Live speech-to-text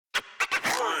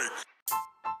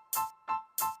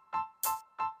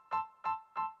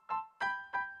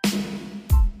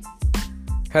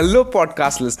Hello,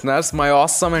 podcast listeners, my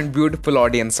awesome and beautiful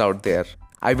audience out there.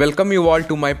 I welcome you all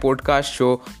to my podcast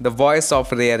show, The Voice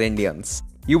of Rare Indians.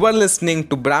 You are listening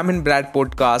to Brahmin Brad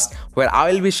podcast, where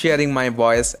I will be sharing my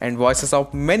voice and voices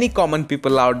of many common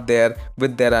people out there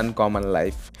with their uncommon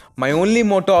life. My only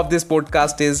motto of this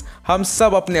podcast is हम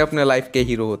सब अपने अपने life के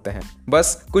hero होते हैं,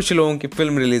 बस कुछ लोगों की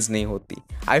फिल्म रिलीज नहीं होती.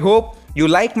 I hope you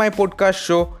like my podcast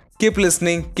show. Keep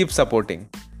listening, keep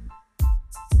supporting.